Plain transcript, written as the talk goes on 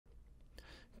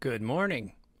Good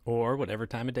morning, or whatever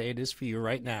time of day it is for you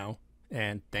right now,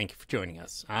 and thank you for joining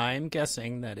us. I'm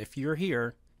guessing that if you're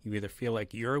here, you either feel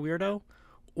like you're a weirdo,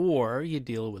 or you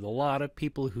deal with a lot of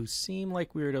people who seem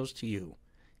like weirdos to you.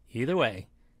 Either way,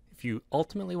 if you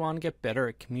ultimately want to get better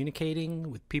at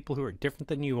communicating with people who are different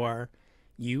than you are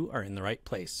in the right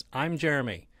place. I'm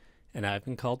Jeremy, and I've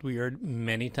been called weird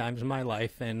many times in my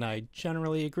life, and I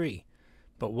generally agree.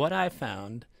 But what I've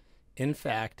found, in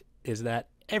fact, is that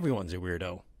everyone's a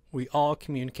weirdo. We all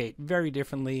communicate very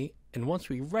differently, and once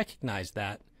we recognize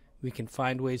that, we can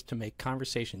find ways to make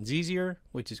conversations easier,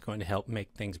 which is going to help make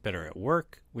things better at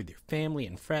work, with your family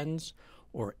and friends,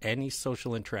 or any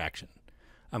social interaction.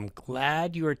 I'm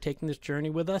glad you are taking this journey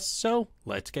with us, so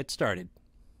let's get started.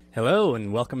 Hello,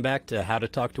 and welcome back to How to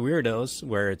Talk to Weirdos,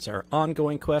 where it's our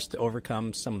ongoing quest to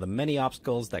overcome some of the many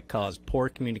obstacles that cause poor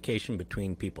communication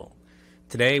between people.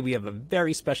 Today, we have a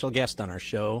very special guest on our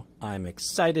show. I'm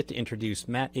excited to introduce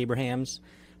Matt Abrahams.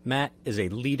 Matt is a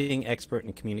leading expert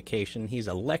in communication. He's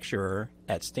a lecturer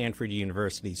at Stanford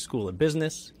University School of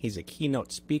Business. He's a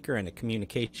keynote speaker and a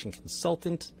communication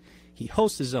consultant. He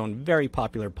hosts his own very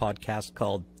popular podcast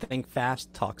called Think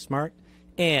Fast, Talk Smart.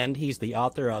 And he's the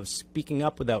author of Speaking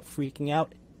Up Without Freaking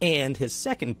Out. And his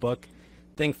second book,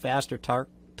 Think Faster,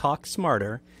 Talk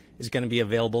Smarter, is going to be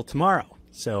available tomorrow.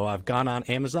 So I've gone on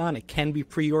Amazon. It can be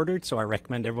pre-ordered, so I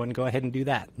recommend everyone go ahead and do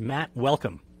that. Matt,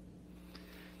 welcome.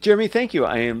 Jeremy, thank you.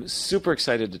 I am super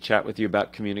excited to chat with you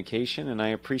about communication, and I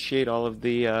appreciate all of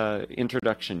the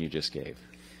introduction you just gave.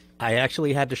 I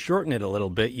actually had to shorten it a little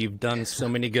bit. You've done so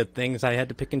many good things, I had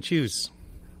to pick and choose.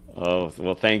 Oh,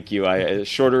 well, thank you.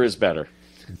 Shorter is better.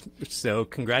 So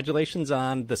congratulations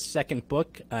on the second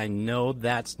book. I know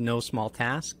that's no small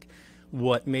task.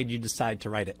 What made you decide to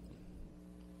write it?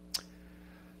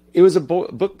 It was a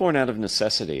book born out of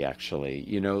necessity, actually.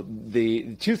 You know,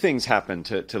 the two things happened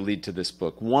to lead to this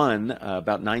book. One,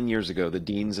 about 9 years ago, the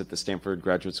deans at the Stanford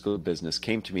Graduate School of Business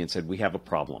came to me and said, we have a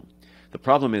problem. The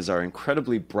problem is our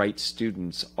incredibly bright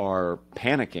students are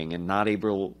panicking and not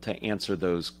able to answer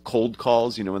those cold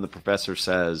calls, you know, when the professor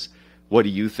says, what do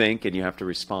you think? And you have to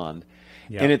respond.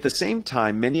 Yep. And at the same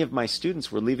time, many of my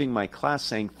students were leaving my class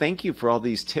saying, thank you for all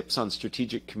these tips on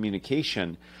strategic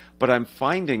communication. But I'm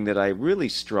finding that I really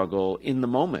struggle in the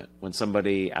moment. When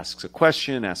somebody asks a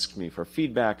question, asks me for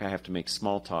feedback, I have to make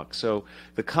small talk. So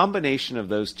the combination of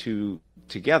those two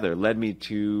together led me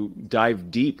to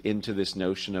dive deep into this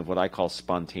notion of what I call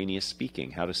spontaneous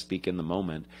speaking, how to speak in the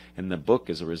moment. And the book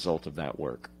is a result of that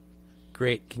work.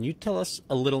 Great. Can you tell us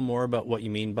a little more about what you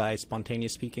mean by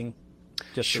spontaneous speaking?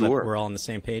 Just so that we're all on the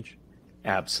same page.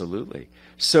 Absolutely.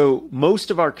 So most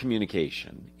of our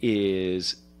communication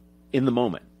is in the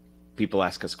moment. People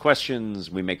ask us questions,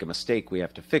 we make a mistake, we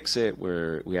have to fix it,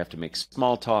 we have to make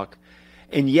small talk.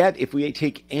 And yet, if we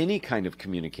take any kind of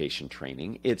communication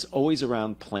training, it's always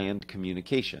around planned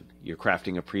communication. You're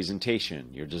crafting a presentation,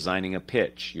 you're designing a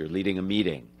pitch, you're leading a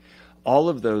meeting. All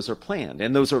of those are planned,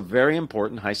 and those are very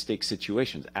important high-stakes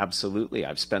situations. Absolutely.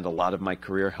 I've spent a lot of my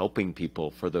career helping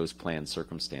people for those planned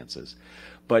circumstances.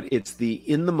 But it's the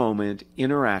in-the-moment,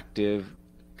 interactive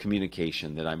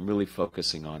communication that I'm really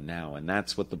focusing on now, and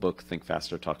that's what the book Think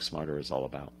Faster, Talk Smarter is all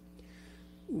about.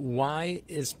 Why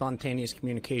is spontaneous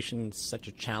communication such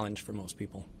a challenge for most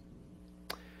people?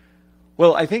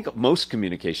 Well, I think most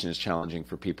communication is challenging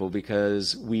for people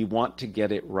because we want to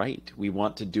get it right. We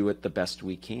want to do it the best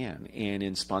we can. And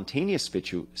in spontaneous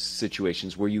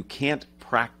situations where you can't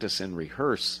practice and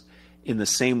rehearse in the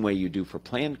same way you do for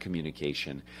planned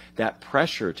communication, that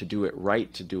pressure to do it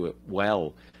right, to do it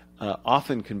well,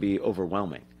 often can be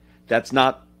overwhelming. That's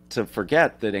not to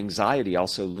forget that anxiety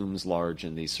also looms large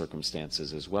in these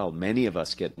circumstances as well. Many of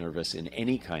us get nervous in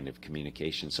any kind of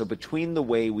communication. So between the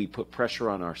way we put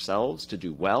pressure on ourselves to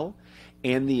do well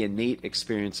and the innate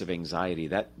experience of anxiety,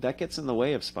 that gets in the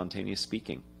way of spontaneous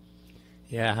speaking.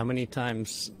 Yeah, how many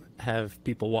times have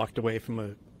people walked away from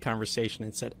a conversation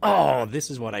and said, oh,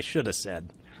 this is what I should have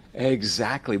said?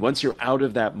 Exactly. Once you're out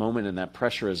of that moment and that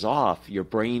pressure is off, your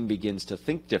brain begins to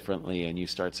think differently and you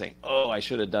start saying, oh, I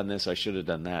should have done this, I should have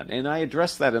done that. And I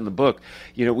address that in the book.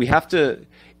 You know,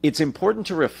 it's important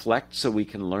to reflect so we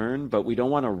can learn, but we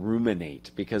don't want to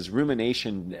ruminate because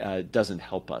rumination doesn't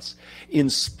help us. In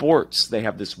sports, they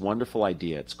have this wonderful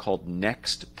idea. It's called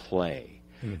next play.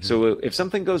 Mm-hmm. So if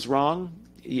something goes wrong,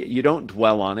 you don't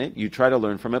dwell on it. You try to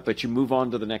learn from it, but you move on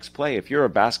to the next play. If you're a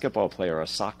basketball player or a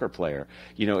soccer player,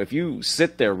 you know, if you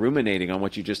sit there ruminating on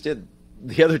what you just did,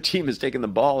 the other team has taken the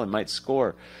ball and might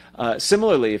score.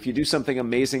 Similarly, if you do something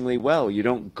amazingly well, you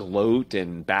don't gloat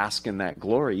and bask in that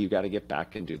glory. You got to get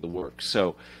back and do the work.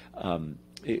 So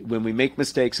when we make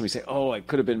mistakes and we say, "Oh, I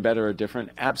could have been better or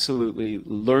different," absolutely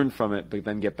learn from it, but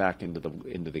then get back into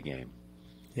the game.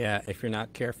 Yeah, if you're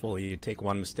not careful, you take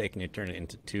one mistake and you turn it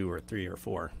into 2 or 3 or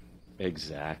 4.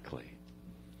 Exactly.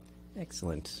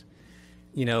 Excellent.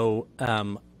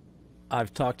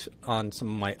 I've talked on some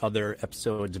of my other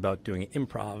episodes about doing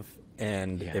improv,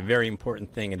 and a very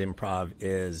important thing at improv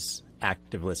is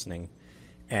active listening.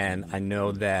 And I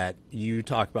know that you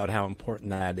talk about how important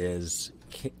that is.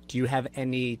 Do you have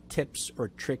any tips or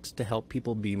tricks to help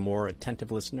people be more attentive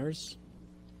listeners?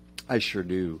 I sure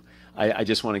do. I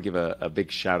just want to give a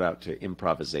big shout out to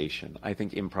improvisation. I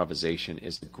think improvisation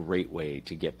is a great way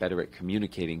to get better at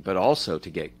communicating, but also to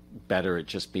get better at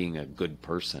just being a good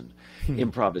person.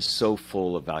 Improv is so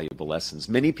full of valuable lessons.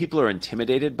 Many people are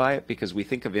intimidated by it because we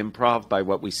think of improv by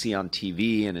what we see on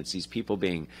TV, and it's these people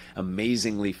being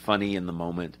amazingly funny in the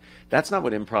moment. That's not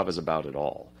what improv is about at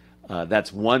all.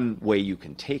 That's one way you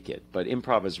can take it, but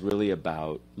improv is really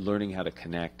about learning how to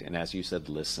connect and, as you said,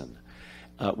 listen.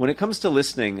 When it comes to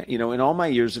listening, in all my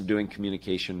years of doing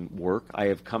communication work, I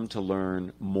have come to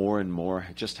learn more and more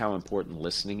just how important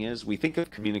listening is. We think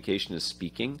of communication as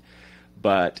speaking,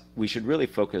 but we should really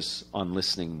focus on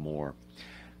listening more.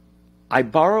 I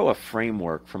borrow a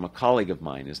framework from a colleague of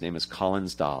mine. His name is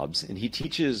Collins Dobbs, and he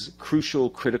teaches crucial,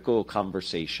 critical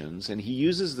conversations, and he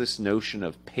uses this notion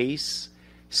of pace,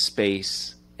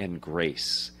 space, and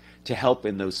grace to help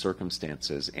in those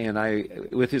circumstances. And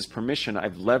with his permission,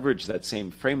 I've leveraged that same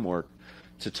framework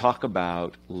to talk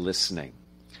about listening.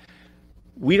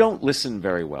 We don't listen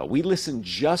very well. We listen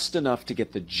just enough to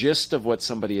get the gist of what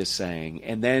somebody is saying,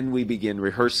 and then we begin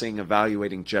rehearsing,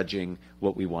 evaluating, judging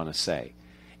what we want to say.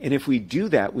 And if we do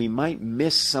that, we might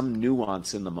miss some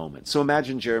nuance in the moment. So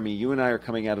imagine, Jeremy, you and I are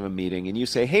coming out of a meeting, and you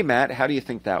say, "Hey, Matt, how do you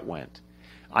think that went?"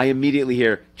 I immediately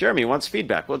hear, "Jeremy wants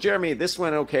feedback." "Well, Jeremy, this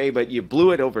went okay, but you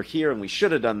blew it over here and we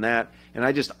should have done that." And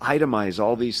I just itemize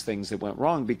all these things that went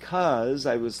wrong because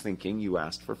I was thinking you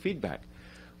asked for feedback.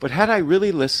 But had I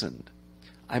really listened,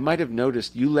 I might have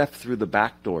noticed you left through the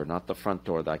back door, not the front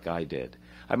door like I did.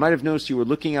 I might have noticed you were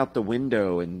looking out the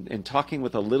window and talking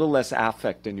with a little less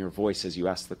affect in your voice as you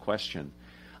asked the question.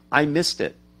 I missed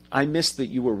it. I missed that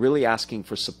you were really asking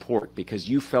for support because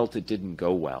you felt it didn't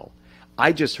go well.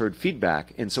 I just heard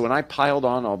feedback, and so when I piled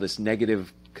on all this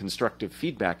negative, constructive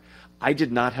feedback, I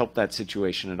did not help that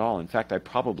situation at all. In fact, I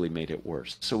probably made it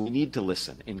worse. So we need to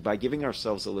listen, and by giving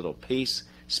ourselves a little pace,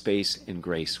 space, and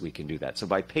grace, we can do that. So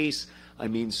by pace, I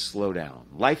mean slow down.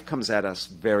 Life comes at us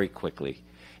very quickly,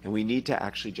 and we need to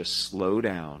actually just slow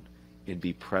down and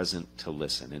be present to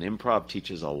listen, and improv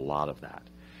teaches a lot of that.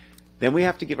 Then we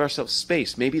have to give ourselves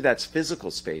space. Maybe that's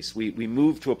physical space. We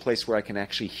move to a place where I can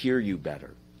actually hear you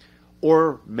better.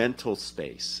 Or mental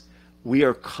space. We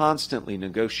are constantly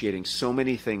negotiating so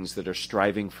many things that are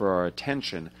striving for our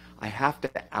attention. I have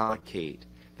to allocate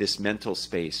this mental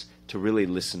space to really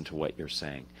listen to what you're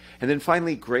saying. And then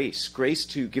finally, grace. Grace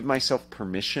to give myself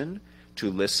permission to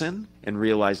listen and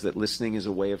realize that listening is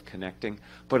a way of connecting,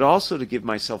 but also to give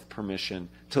myself permission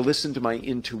to listen to my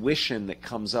intuition that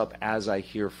comes up as I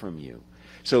hear from you.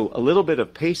 So a little bit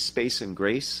of pace, space, and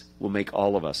grace will make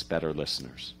all of us better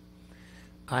listeners.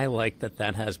 I like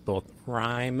that has both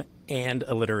rhyme and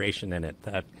alliteration in it.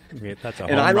 That's a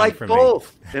home and I run like for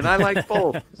both. me. And I like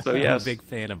both. So yes, I'm a big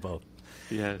fan of both.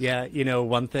 Yes. Yeah,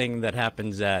 one thing that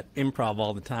happens at improv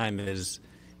all the time is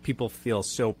people feel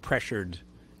so pressured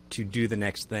to do the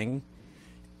next thing.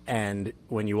 And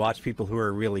when you watch people who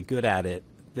are really good at it,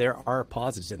 there are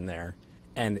pauses in there,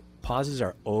 and pauses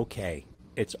are okay.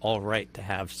 It's all right to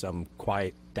have some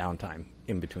quiet downtime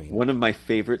in between. One of my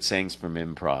favorite sayings from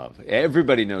improv,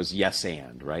 everybody knows yes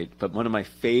and, right? But one of my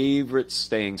favorite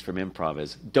sayings from improv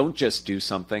is, don't just do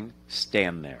something,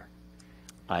 stand there.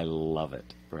 I love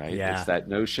it, right? Yeah. It's that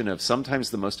notion of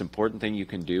sometimes the most important thing you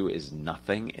can do is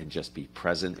nothing and just be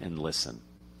present and listen.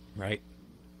 Right.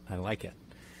 I like it.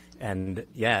 And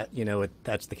yeah,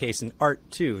 that's the case in art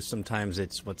too. Sometimes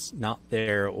it's what's not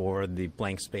there or the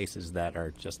blank spaces that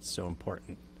are just so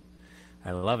important.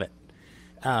 I love it.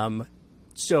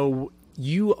 So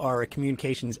you are a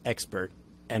communications expert,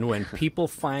 and when people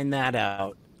find that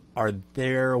out, are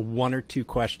there one or two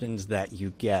questions that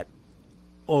you get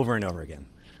over and over again?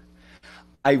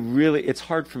 It's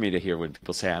hard for me to hear when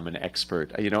people say I'm an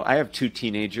expert. I have 2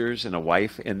 teenagers and a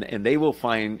wife, and they will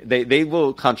they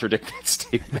will contradict that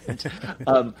statement.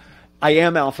 I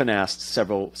am often asked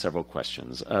several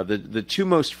questions. The 2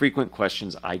 most frequent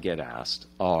questions I get asked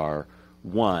are,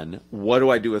 1, what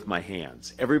do I do with my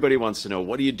hands? Everybody wants to know,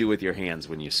 what do you do with your hands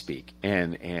when you speak?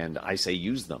 And I say,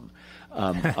 use them.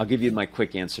 I'll give you my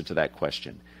quick answer to that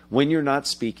question. When you're not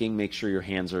speaking, make sure your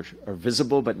hands are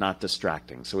visible but not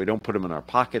distracting. So we don't put them in our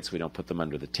pockets, we don't put them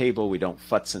under the table, we don't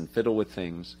futz and fiddle with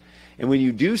things. And when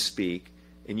you do speak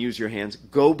and use your hands,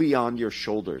 go beyond your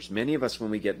shoulders. Many of us, when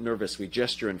we get nervous, we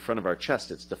gesture in front of our chest.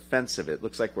 It's defensive. It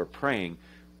looks like we're praying.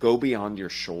 Go beyond your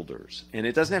shoulders. And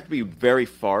it doesn't have to be very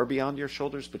far beyond your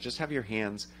shoulders, but just have your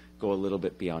hands go a little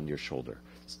bit beyond your shoulder.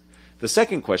 The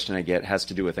second question I get has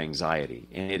to do with anxiety,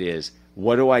 and it is,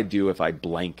 what do I do if I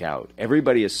blank out?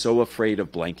 Everybody is so afraid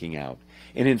of blanking out.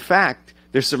 And in fact,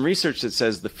 there's some research that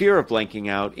says the fear of blanking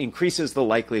out increases the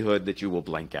likelihood that you will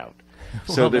blank out.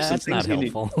 So there's some things you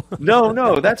need.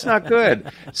 No, that's not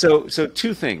good. So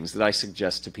two things that I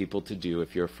suggest to people to do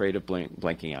if you're afraid of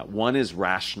blanking out. One is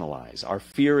rationalize. Our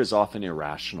fear is often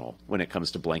irrational when it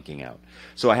comes to blanking out.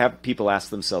 So I have people ask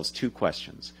themselves two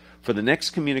questions. For the next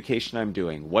communication I'm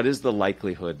doing, what is the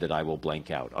likelihood that I will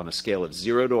blank out on a scale of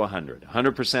 0 to 100?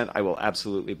 100% I will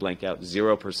absolutely blank out.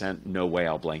 0% no way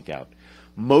I'll blank out.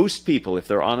 Most people, if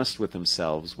they're honest with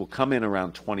themselves, will come in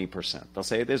around 20%. They'll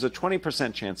say, there's a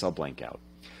 20% chance I'll blank out.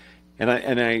 And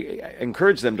I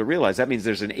encourage them to realize that means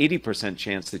there's an 80%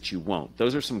 chance that you won't.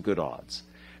 Those are some good odds.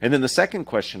 And then the second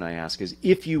question I ask is,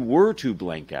 if you were to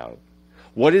blank out,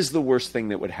 what is the worst thing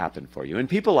that would happen for you? And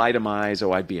people itemize,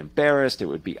 I'd be embarrassed, it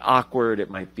would be awkward, it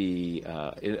might be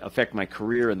affect my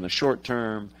career in the short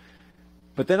term.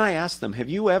 But then I ask them, have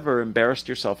you ever embarrassed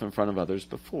yourself in front of others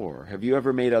before? Have you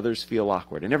ever made others feel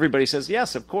awkward? And everybody says,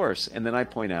 yes, of course. And then I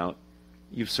point out,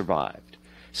 you've survived.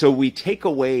 So we take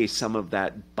away some of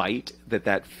that bite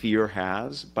that fear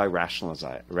has by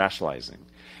rationalizing.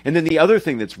 And then the other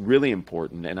thing that's really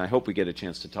important, and I hope we get a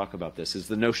chance to talk about this, is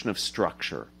the notion of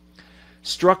structure.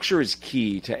 Structure is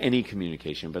key to any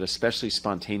communication, but especially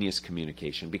spontaneous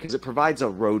communication, because it provides a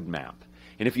roadmap.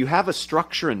 And if you have a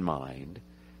structure in mind,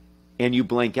 and you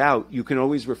blank out, you can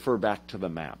always refer back to the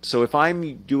map. So if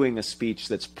I'm doing a speech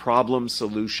that's problem,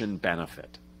 solution,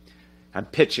 benefit, I'm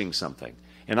pitching something,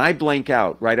 and I blank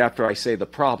out right after I say the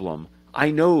problem, I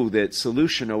know that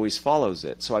solution always follows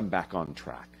it, so I'm back on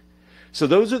track. So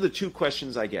those are the two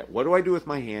questions I get. What do I do with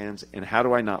my hands, and how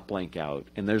do I not blank out?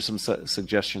 And there's some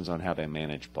suggestions on how to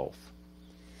manage both.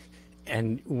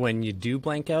 And when you do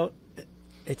blank out,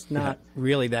 it's not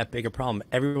really that big a problem.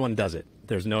 Everyone does it.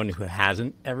 There's no one who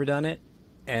hasn't ever done it.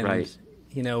 And right.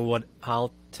 You know what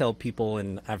I'll tell people,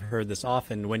 and I've heard this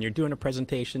often, when you're doing a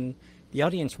presentation, the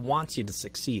audience wants you to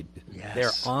succeed. Yes.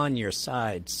 They're on your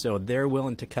side, so they're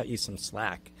willing to cut you some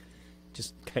slack.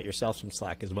 Just cut yourself some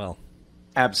slack as well.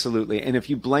 Absolutely. And if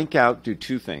you blank out, do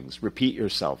two things. Repeat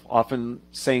yourself. Often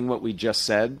saying what we just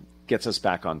said gets us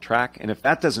back on track. And if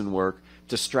that doesn't work,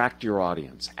 distract your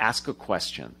audience. Ask a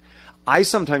question. I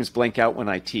sometimes blank out when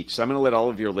I teach, so I'm going to let all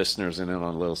of your listeners in on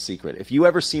a little secret. If you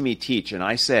ever see me teach and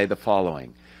I say the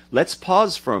following, let's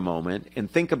pause for a moment and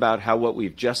think about how what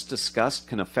we've just discussed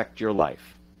can affect your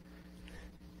life.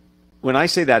 When I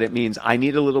say that, it means I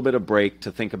need a little bit of break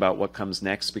to think about what comes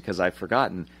next because I've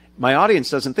forgotten. My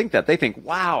audience doesn't think that. They think,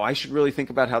 wow, I should really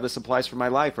think about how this applies for my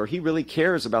life, or he really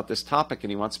cares about this topic and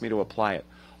he wants me to apply it.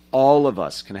 All of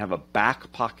us can have a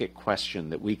back pocket question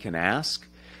that we can ask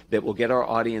that will get our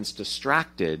audience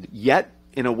distracted, yet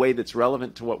in a way that's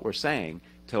relevant to what we're saying,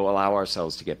 to allow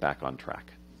ourselves to get back on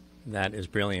track. That is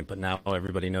brilliant, but now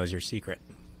everybody knows your secret.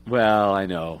 Well, I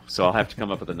know, so I'll have to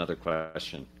come up with another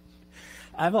question.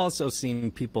 I've also seen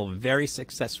people very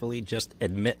successfully just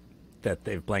admit that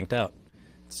they've blanked out.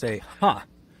 Say,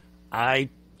 I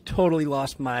totally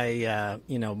lost my,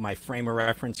 my frame of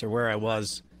reference or where I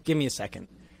was. Give me a second.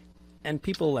 And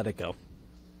people let it go.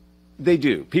 They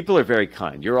do. People are very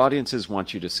kind. Your audiences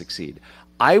want you to succeed.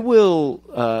 I will,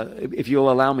 if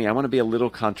you'll allow me, I want to be a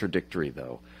little contradictory,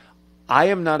 though. I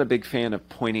am not a big fan of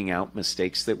pointing out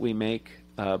mistakes that we make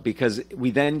because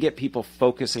we then get people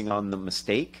focusing on the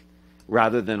mistake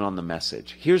rather than on the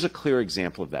message. Here's a clear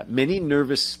example of that. Many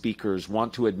nervous speakers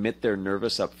want to admit they're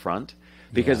nervous up front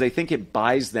because they think it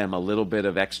buys them a little bit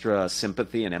of extra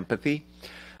sympathy and empathy.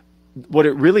 What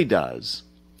it really does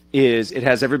is it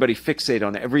has everybody fixate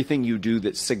on everything you do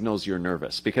that signals you're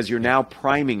nervous because you're now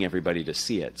priming everybody to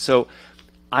see it. So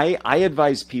I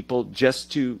advise people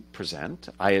just to present.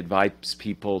 I advise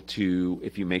people to,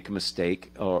 if you make a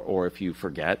mistake or if you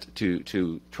forget,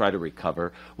 to try to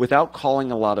recover without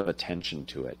calling a lot of attention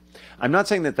to it. I'm not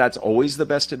saying that that's always the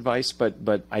best advice, but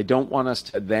I don't want us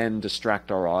to then distract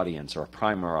our audience or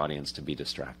prime our audience to be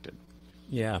distracted.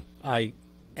 Yeah,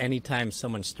 anytime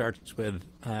someone starts with,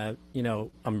 I'm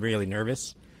really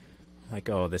nervous, like,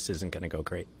 oh, this isn't going to go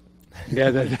great.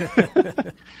 Yeah,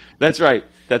 that's right.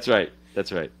 That's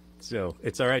right. So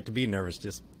it's all right to be nervous.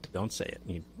 Just don't say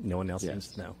it. No one else needs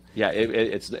to know. Yeah,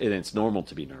 it's normal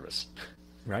to be nervous.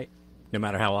 Right. No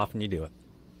matter how often you do it.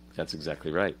 That's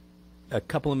exactly right. A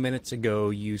couple of minutes ago,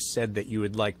 you said that you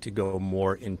would like to go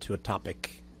more into a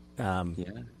topic. Yeah.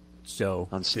 So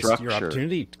On this is your structure.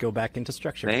 opportunity to go back into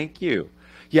structure. Thank you.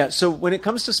 Yeah, so when it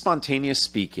comes to spontaneous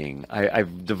speaking,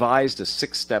 I've devised a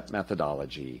 6-step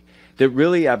methodology that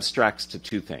really abstracts to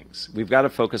two things. We've got to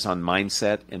focus on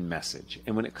mindset and message.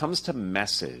 And when it comes to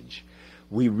message,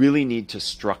 we really need to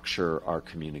structure our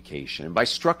communication. And by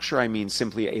structure, I mean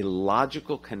simply a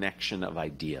logical connection of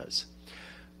ideas.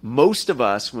 Most of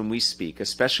us, when we speak,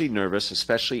 especially nervous,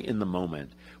 especially in the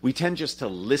moment, we tend just to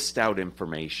list out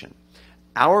information.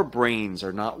 Our brains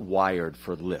are not wired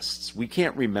for lists. We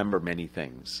can't remember many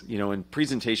things. You know, in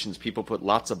presentations, people put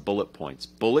lots of bullet points.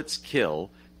 Bullets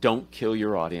kill. Don't kill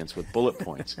your audience with bullet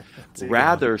points.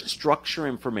 Rather, structure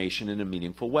information in a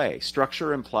meaningful way.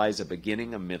 Structure implies a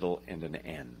beginning, a middle, and an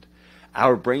end.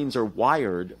 Our brains are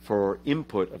wired for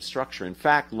input of structure. In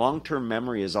fact, long-term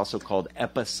memory is also called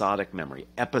episodic memory,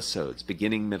 episodes,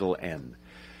 beginning, middle, end.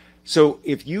 So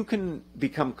if you can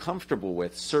become comfortable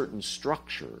with certain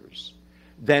structures,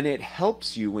 then it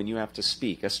helps you when you have to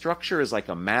speak. A structure is like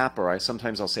a map, or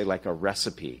sometimes I'll say like a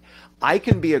recipe. I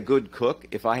can be a good cook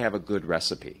if I have a good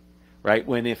recipe, right?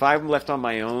 If I'm left on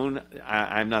my own,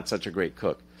 I'm not such a great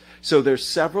cook. So there's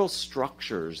several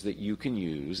structures that you can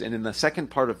use. And in the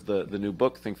second part of the new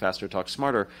book, Think Faster, Talk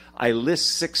Smarter, I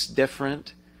list 6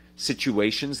 different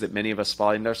situations that many of us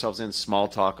find ourselves in, small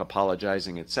talk,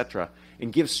 apologizing, etc.,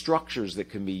 and give structures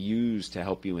that can be used to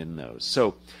help you in those.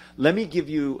 So let me give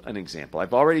you an example.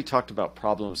 I've already talked about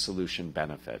problem, solution,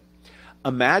 benefit.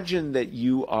 Imagine that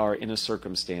you are in a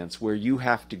circumstance where you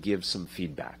have to give some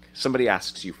feedback. Somebody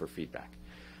asks you for feedback.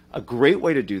 A great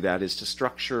way to do that is to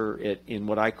structure it in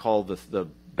what I call the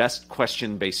best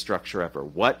question-based structure ever.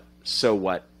 What, so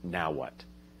what, now what?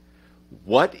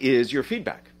 What is your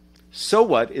feedback? So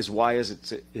what is why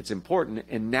is it's important,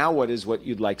 and now what is what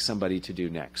you'd like somebody to do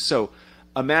next? So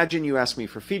imagine you ask me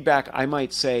for feedback. I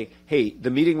might say, hey, the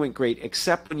meeting went great,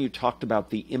 except when you talked about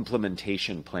the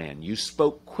implementation plan. You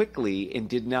spoke quickly and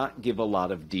did not give a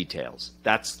lot of details.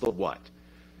 That's the what.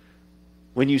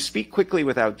 When you speak quickly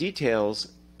without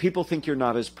details, people think you're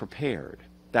not as prepared.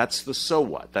 That's the so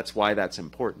what. That's why that's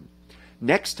important.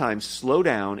 Next time, slow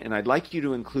down, and I'd like you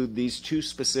to include these 2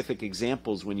 specific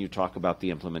examples when you talk about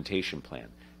the implementation plan.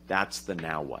 That's the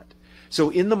now what. So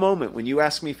in the moment, when you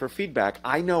ask me for feedback,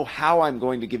 I know how I'm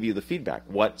going to give you the feedback.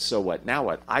 What, so what, now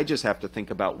what. I just have to think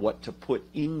about what to put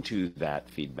into that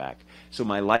feedback. So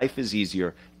my life is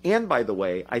easier. And by the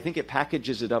way, I think it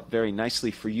packages it up very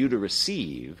nicely for you to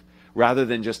receive rather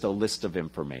than just a list of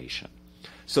information.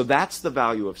 So that's the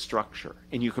value of structure.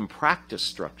 And you can practice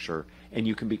structure and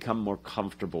you can become more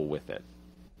comfortable with it.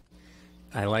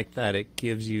 I like that it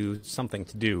gives you something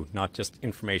to do, not just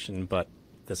information, but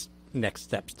this next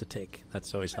steps to take.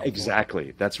 That's always helpful.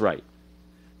 Exactly. That's right.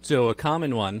 So a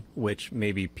common one, which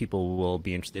maybe people will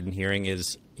be interested in hearing,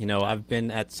 is, I've been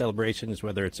at celebrations,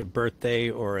 whether it's a birthday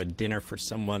or a dinner for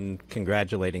someone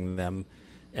congratulating them,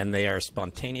 and they are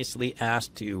spontaneously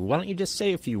asked to, why don't you just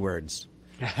say a few words?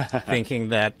 Thinking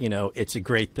that, it's a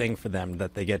great thing for them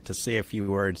that they get to say a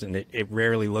few words, and it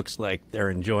rarely looks like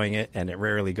they're enjoying it, and it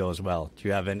rarely goes well. Do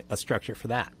you have a structure for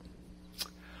that?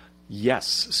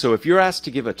 Yes. So if you're asked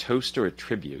to give a toast or a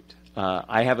tribute,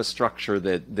 I have a structure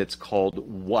that's called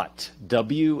WHAT,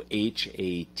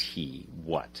 W-H-A-T,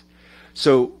 what.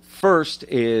 So first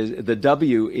is, the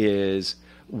W is,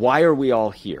 why are we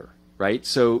all here? Right?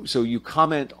 So you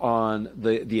comment on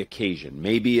the occasion.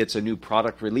 Maybe it's a new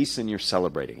product release and you're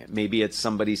celebrating it. Maybe it's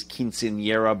somebody's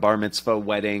quinceañera, bar mitzvah,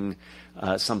 wedding,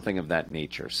 something of that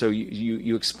nature. So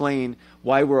you explain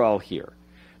why we're all here.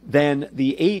 Then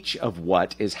the H of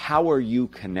what is, how are you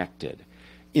connected?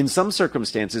 In some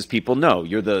circumstances, people know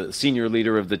you're the senior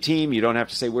leader of the team. You don't have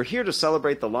to say, we're here to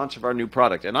celebrate the launch of our new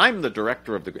product, and I'm the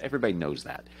director of everybody knows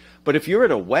that. But if you're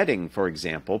at a wedding, for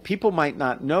example, people might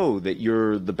not know that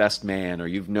you're the best man or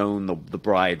you've known the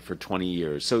bride for 20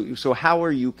 years. So how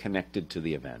are you connected to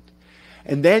the event?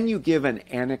 And then you give an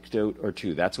anecdote or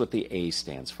 2. That's what the A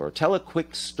stands for. Tell a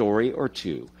quick story or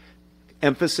 2.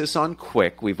 Emphasis on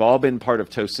quick. We've all been part of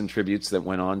toasts and tributes that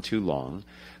went on too long.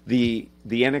 The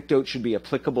anecdote should be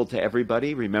applicable to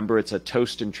everybody. Remember, it's a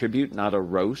toast and tribute, not a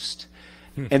roast.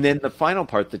 And then the final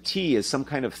part, the T, is some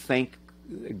kind of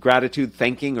gratitude,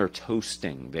 thanking, or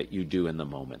toasting that you do in the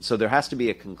moment. So there has to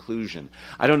be a conclusion.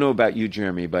 I don't know about you,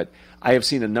 Jeremy, but I have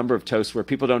seen a number of toasts where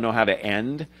people don't know how to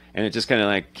end, and it just kind of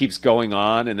like keeps going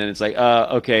on, and then it's like,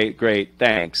 okay, great,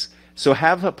 thanks. So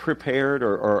have a prepared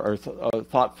or a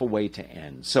thoughtful way to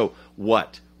end. So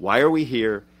what? Why are we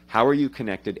here? How are you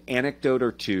connected? Anecdote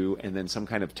or 2, and then some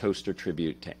kind of toast or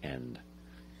tribute to end.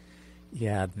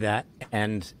 Yeah, that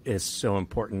end is so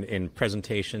important in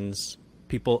presentations.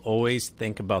 People always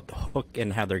think about the hook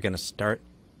and how they're going to start,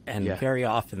 and Yeah. very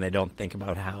often they don't think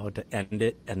about how to end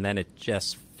it, and then it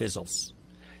just fizzles.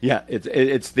 Yeah,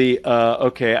 it's the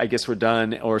okay, I guess we're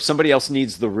done, or somebody else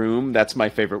needs the room. That's my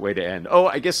favorite way to end. Oh,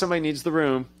 I guess somebody needs the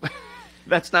room.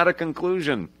 That's not a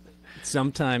conclusion.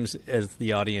 Sometimes, as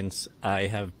the audience, I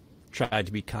have tried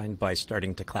to be kind by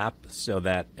starting to clap so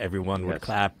that everyone would Yes.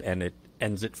 clap and it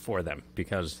ends it for them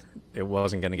because it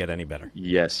wasn't going to get any better.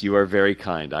 Yes, you are very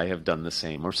kind. I have done the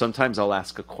same. Or sometimes I'll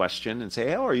ask a question and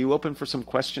say, "Oh, are you open for some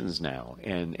questions now?"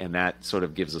 And that sort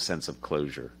of gives a sense of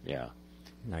closure. Yeah.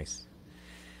 Nice.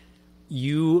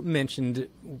 You mentioned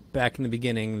back in the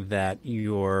beginning that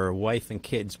your wife and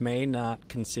kids may not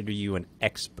consider you an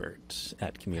expert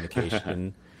at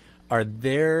communication. Are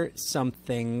there some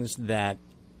things that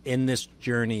in this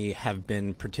journey have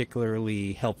been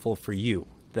particularly helpful for you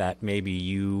that maybe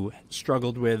you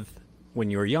struggled with when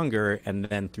you were younger and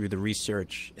then through the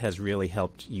research has really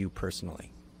helped you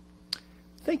personally?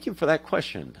 Thank you for that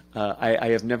question. I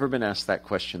have never been asked that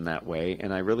question that way,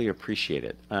 and I really appreciate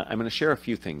it. I'm going to share a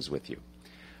few things with you.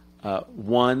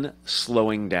 One,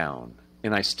 slowing down,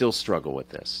 and I still struggle with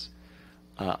this.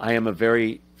 I am a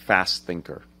very fast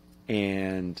thinker,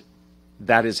 and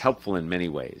that is helpful in many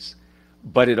ways.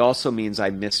 But it also means I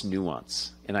miss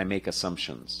nuance and I make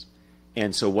assumptions.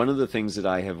 And so one of the things that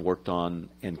I have worked on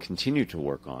and continue to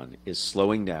work on is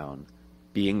slowing down,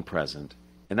 being present.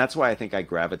 And that's why I think I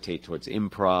gravitate towards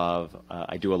improv.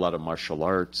 I do a lot of martial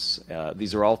arts.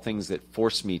 These are all things that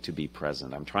force me to be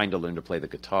present. I'm trying to learn to play the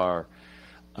guitar.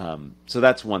 So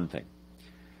that's one thing.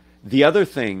 The other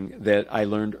thing that I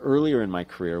learned earlier in my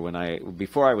career,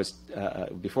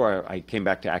 before I came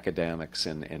back to academics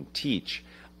and teach,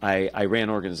 I ran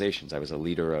organizations. I was a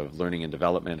leader of learning and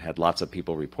development, had lots of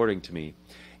people reporting to me.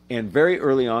 And very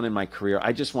early on in my career,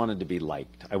 I just wanted to be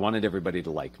liked. I wanted everybody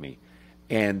to like me.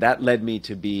 And that led me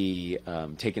to be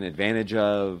taken advantage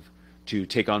of, to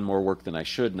take on more work than I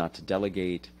should, not to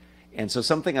delegate. And so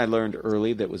something I learned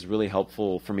early that was really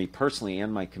helpful for me personally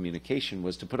and my communication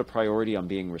was to put a priority on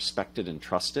being respected and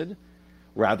trusted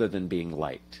rather than being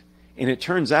liked. And it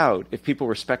turns out if people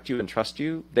respect you and trust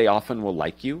you, they often will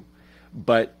like you.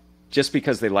 But just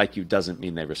because they like you doesn't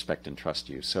mean they respect and trust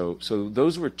you. So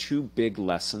those were two big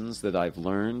lessons that I've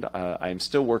learned. I'm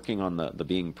still working on the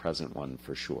being present one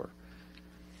for sure.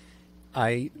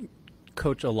 I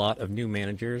coach a lot of new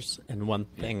managers, and one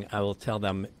thing I will tell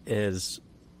them is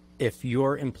if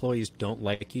your employees don't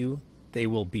like you, they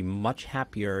will be much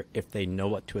happier if they know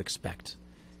what to expect.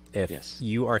 If Yes.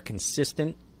 you are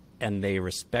consistent and they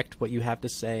respect what you have to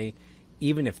say,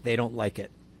 even if they don't like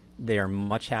it, they are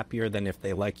much happier than if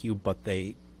they like you, but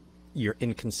you're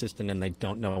inconsistent and they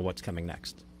don't know what's coming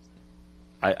next.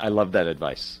 I love that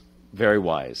advice. Very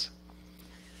wise.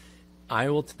 I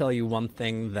will tell you one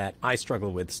thing that I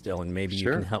struggle with still, and maybe you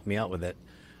Sure. can help me out with it.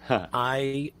 Huh.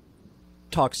 I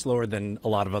talk slower than a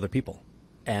lot of other people,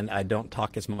 and I don't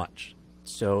talk as much.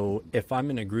 So if I'm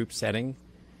in a group setting,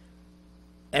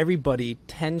 everybody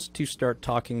tends to start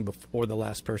talking before the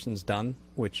last person's done,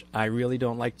 which I really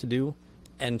don't like to do.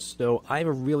 And so I have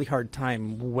a really hard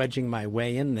time wedging my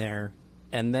way in there.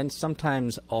 And then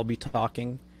sometimes I'll be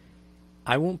talking.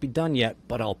 I won't be done yet,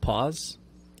 but I'll pause,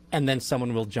 and then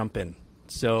someone will jump in.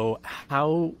 So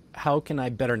how can I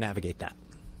better navigate that?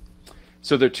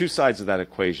 So there are two sides of that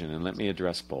equation, and let me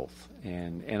address both.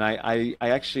 And I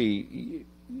actually,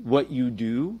 what you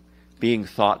do, being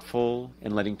thoughtful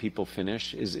and letting people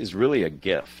finish, is really a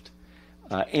gift.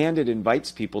 And it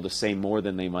invites people to say more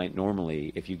than they might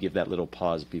normally if you give that little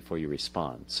pause before you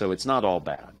respond. So it's not all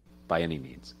bad by any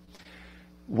means.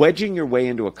 Wedging your way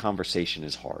into a conversation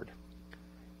is hard.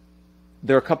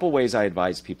 There are a couple ways I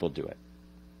advise people do it.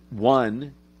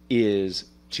 One is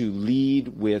to lead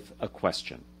with a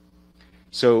question.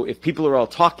 So if people are all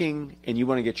talking and you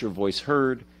want to get your voice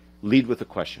heard, lead with a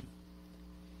question.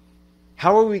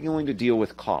 How are we going to deal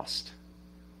with cost?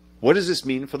 What does this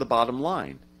mean for the bottom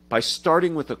line? By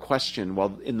starting with a question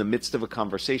while in the midst of a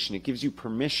conversation, it gives you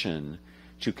permission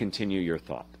to continue your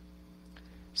thought.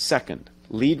 Second,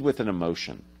 lead with an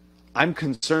emotion. I'm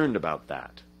concerned about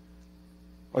that.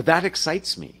 Or that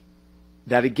excites me.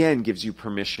 That again gives you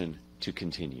permission to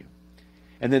continue.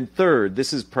 And then third,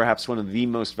 this is perhaps one of the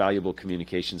most valuable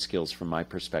communication skills from my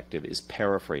perspective, is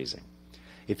paraphrasing.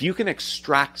 If you can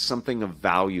extract something of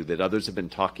value that others have been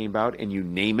talking about and you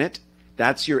name it,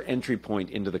 that's your entry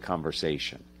point into the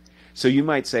conversation. So you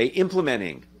might say,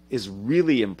 implementing is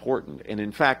really important. And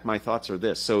in fact, my thoughts are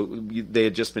this. So they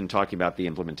had just been talking about the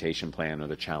implementation plan or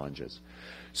the challenges.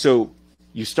 So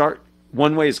you start,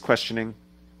 one way is questioning,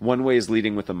 One way is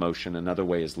leading with emotion. Another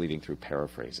way is leading through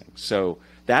paraphrasing. So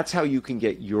that's how you can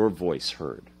get your voice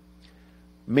heard.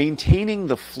 Maintaining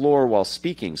the floor while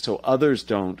speaking so others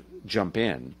don't jump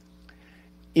in.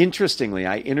 Interestingly,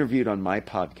 I interviewed on my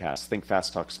podcast, Think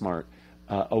Fast, Talk Smart,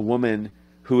 a woman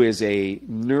who is a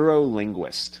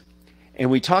neurolinguist. And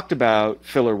we talked about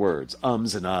filler words,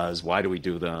 ums and uhs, why do we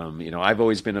do them? I've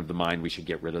always been of the mind we should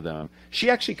get rid of them. She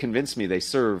actually convinced me they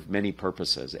serve many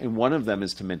purposes, and one of them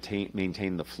is to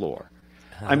maintain the floor.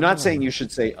 I'm not saying you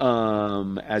should say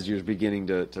as you're beginning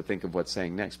to think of what's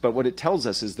saying next, but what it tells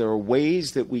us is there are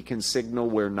ways that we can signal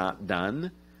we're not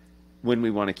done when we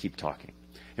want to keep talking.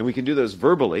 And we can do those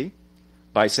verbally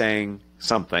by saying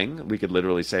something. We could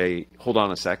literally say, hold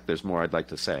on a sec, there's more I'd like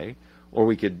to say. Or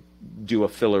we could do a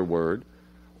filler word.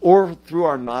 Or through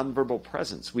our nonverbal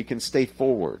presence, we can stay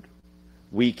forward.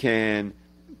 We can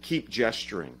keep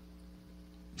gesturing.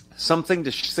 Something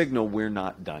to signal we're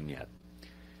not done yet.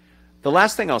 The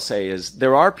last thing I'll say is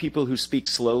there are people who speak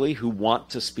slowly who want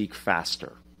to speak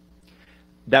faster.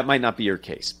 That might not be your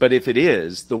case. But if it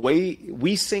is, the way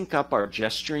we sync up our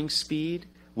gesturing speed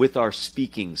with our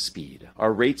speaking speed.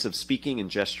 Our rates of speaking and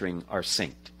gesturing are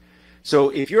synced. So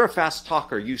if you're a fast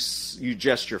talker, you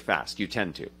gesture fast. You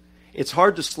tend to. It's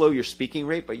hard to slow your speaking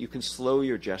rate, but you can slow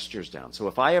your gestures down. So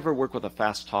if I ever work with a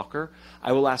fast talker,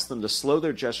 I will ask them to slow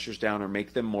their gestures down or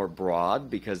make them more broad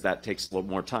because that takes a little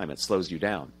more time. It slows you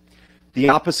down. The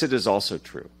opposite is also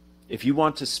true. If you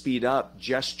want to speed up,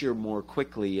 gesture more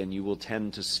quickly and you will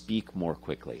tend to speak more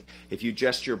quickly. If you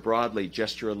gesture broadly,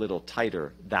 gesture a little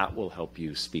tighter, that will help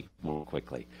you speak more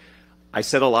quickly. I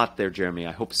said a lot there, Jeremy.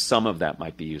 I hope some of that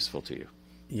might be useful to you.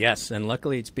 Yes, and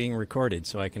luckily it's being recorded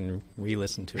so I can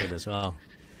re-listen to it as well.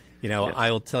 Yes.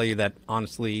 I will tell you that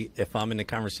honestly, if I'm in a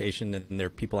conversation and there are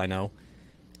people I know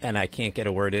and I can't get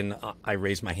a word in, I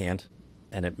raise my hand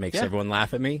and it makes everyone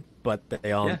laugh at me. But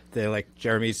they're like,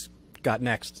 Jeremy's got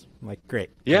next. I'm like, great.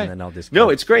 Yeah. And then I'll just go. No,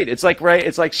 it's great. It's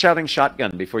like shouting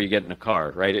shotgun before you get in a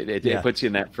car, right? It puts you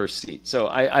in that first seat. So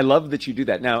I love that you do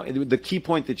that. Now, the key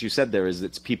point that you said there is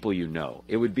it's people you know.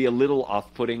 It would be a little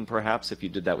off-putting, perhaps, if you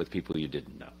did that with people you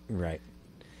didn't know. Right.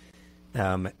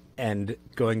 And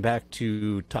going back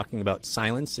to talking about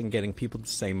silence and getting people to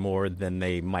say more than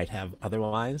they might have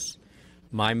otherwise,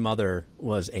 my mother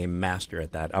was a master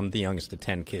at that. I'm the youngest of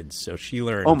 10 kids, so she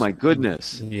learned. Oh, my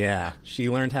goodness. Yeah. She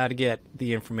learned how to get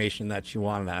the information that she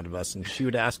wanted out of us. And she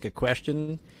would ask a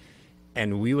question,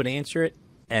 and we would answer it.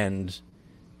 And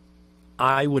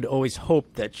I would always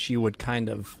hope that she would kind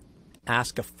of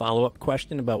ask a follow-up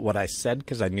question about what I said,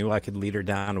 because I knew I could lead her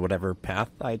down whatever path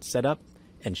I'd set up.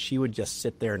 And she would just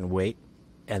sit there and wait.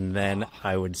 And then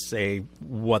I would say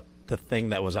what the thing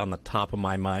that was on the top of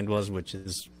my mind was, which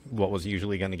is what was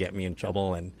usually going to get me in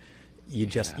trouble. And you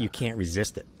can't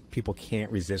resist it. People can't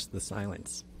resist the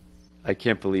silence. I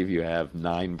can't believe you have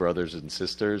 9 brothers and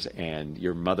sisters, and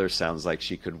your mother sounds like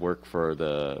she could work for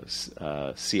the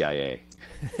CIA.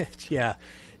 Yeah,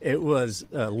 it was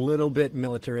a little bit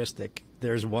militaristic.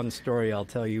 There's one story I'll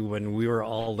tell you. When we were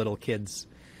all little kids,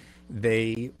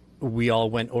 we all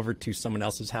went over to someone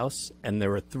else's house, and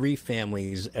there were 3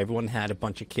 families. Everyone had a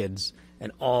bunch of kids,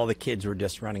 and all the kids were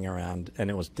just running around, and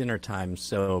it was dinner time.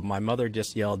 So my mother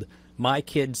just yelled, "My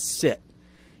kids, sit."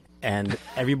 And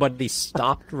everybody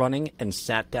stopped running and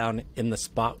sat down in the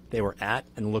spot they were at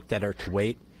and looked at her to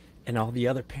wait. And all the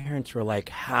other parents were like,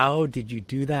 "How did you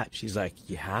do that?" She's like,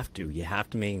 you have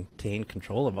to maintain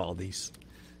control of all these.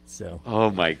 So.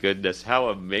 Oh my goodness, how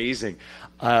amazing!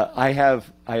 I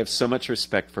have so much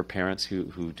respect for parents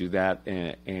who do that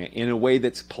in a way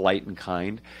that's polite and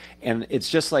kind, and it's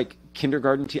just like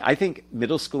kindergarten. I think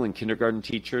middle school and kindergarten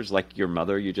teachers, like your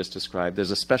mother you just described,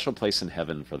 there's a special place in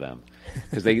heaven for them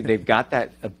because they've got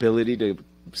that ability to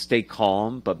stay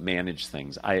calm but manage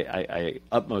things. I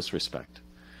utmost respect.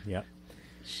 Yep,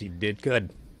 she did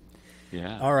good.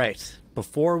 Yeah. All right,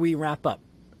 before we wrap up,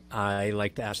 I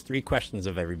like to ask 3 questions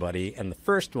of everybody. And the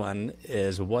first one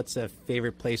is, what's a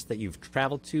favorite place that you've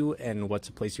traveled to, and what's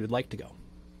a place you would like to go?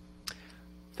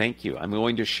 Thank you. I'm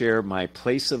going to share my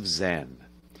place of Zen.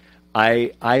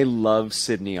 I love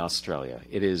Sydney, Australia.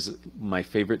 It is my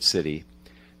favorite city.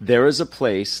 There is a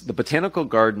place, the Botanical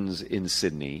Gardens in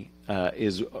Sydney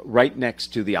is right next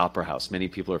to the Opera House. Many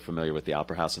people are familiar with the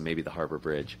Opera House and maybe the Harbour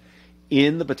Bridge.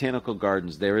 In the Botanical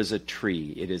Gardens, there is a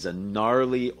tree. It is a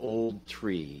gnarly old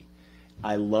tree.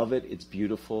 I love it. It's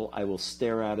beautiful. I will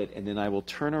stare at it, and then I will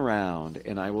turn around,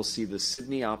 and I will see the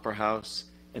Sydney Opera House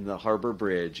and the Harbour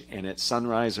Bridge, and at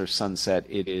sunrise or sunset,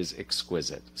 it is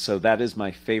exquisite. So that is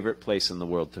my favorite place in the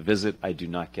world to visit. I do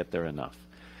not get there enough.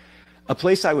 A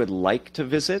place I would like to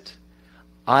visit,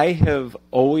 I have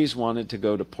always wanted to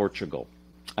go to Portugal.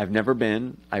 I've never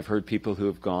been. I've heard people who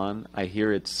have gone. I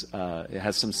hear it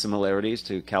has some similarities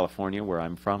to California, where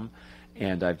I'm from,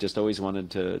 and I've just always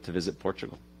wanted to visit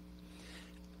Portugal.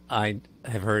 I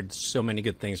have heard so many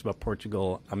good things about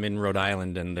Portugal. I'm in Rhode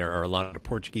Island, and there are a lot of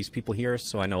Portuguese people here,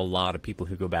 so I know a lot of people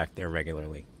who go back there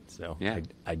regularly. So Yeah.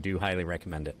 I do highly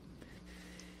recommend it.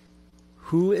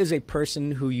 Who is a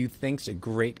person who you think's a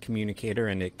great communicator,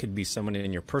 and it could be someone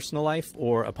in your personal life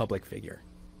or a public figure?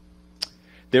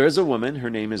 There is a woman, her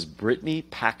name is Brittany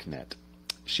Packnett.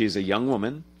 She's a young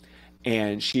woman,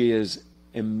 and she is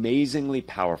amazingly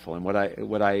powerful. And what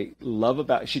I love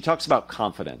about, she talks about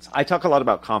confidence. I talk a lot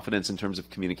about confidence in terms of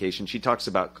communication. She talks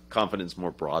about confidence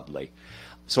more broadly.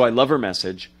 So I love her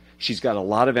message. She's got a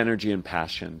lot of energy and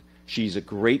passion. She's a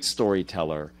great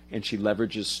storyteller, and she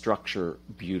leverages structure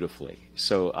beautifully.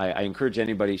 So I encourage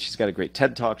anybody. She's got a great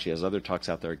TED Talk. She has other talks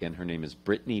out there. Again, her name is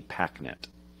Brittany Packnett.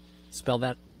 Spell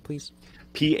that, please.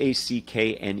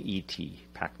 Packnet,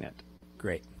 Packnet.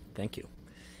 Great. Thank you.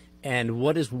 And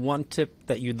what is one tip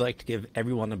that you'd like to give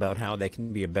everyone about how they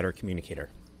can be a better communicator?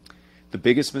 The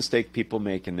biggest mistake people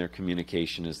make in their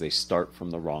communication is they start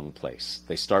from the wrong place.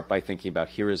 They start by thinking about,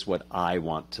 here is what I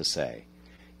want to say.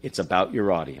 It's about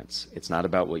your audience. It's not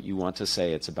about what you want to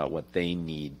say. It's about what they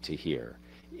need to hear.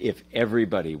 If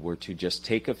everybody were to just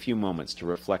take a few moments to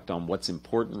reflect on what's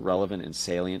important, relevant, and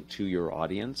salient to your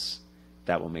audience,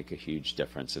 that will make a huge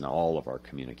difference in all of our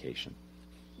communication.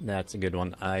 That's a good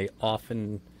one. I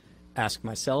often ask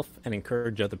myself and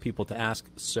encourage other people to ask,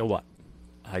 so what?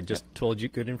 I just told you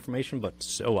good information, but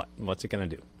so what? What's it going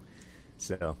to do?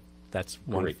 So that's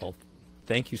wonderful. Great.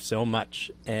 Thank you so much.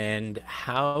 And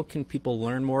how can people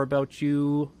learn more about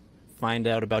you, find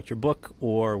out about your book,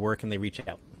 or where can they reach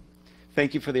out?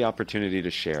 Thank you for the opportunity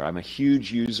to share. I'm a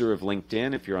huge user of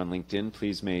LinkedIn. If you're on LinkedIn,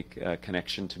 please make a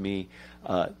connection to me.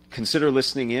 Consider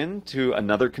listening in to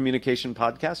another communication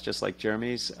podcast, just like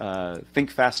Jeremy's,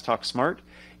 Think Fast, Talk Smart.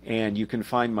 And you can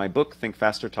find my book, Think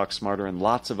Faster, Talk Smarter, and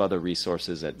lots of other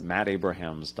resources at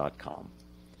mattabrahams.com.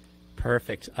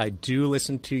 Perfect. I do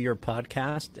listen to your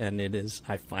podcast, and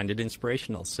I find it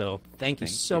inspirational. So thank you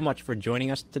so much for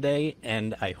joining us today,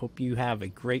 and I hope you have a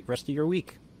great rest of your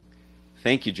week.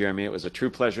 Thank you, Jeremy. It was a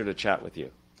true pleasure to chat with you.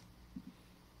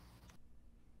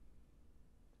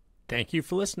 Thank you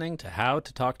for listening to How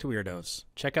to Talk to Weirdos.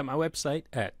 Check out my website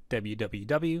at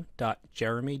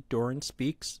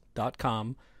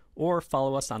www.jeremydorenspeaks.com or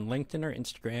follow us on LinkedIn or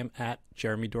Instagram at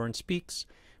Jeremy Doran Speaks,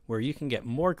 where you can get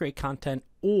more great content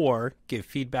or give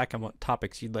feedback on what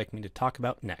topics you'd like me to talk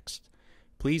about next.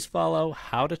 Please follow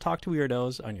How to Talk to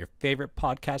Weirdos on your favorite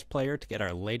podcast player to get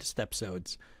our latest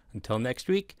episodes. Until next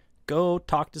week, go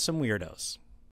talk to some weirdos.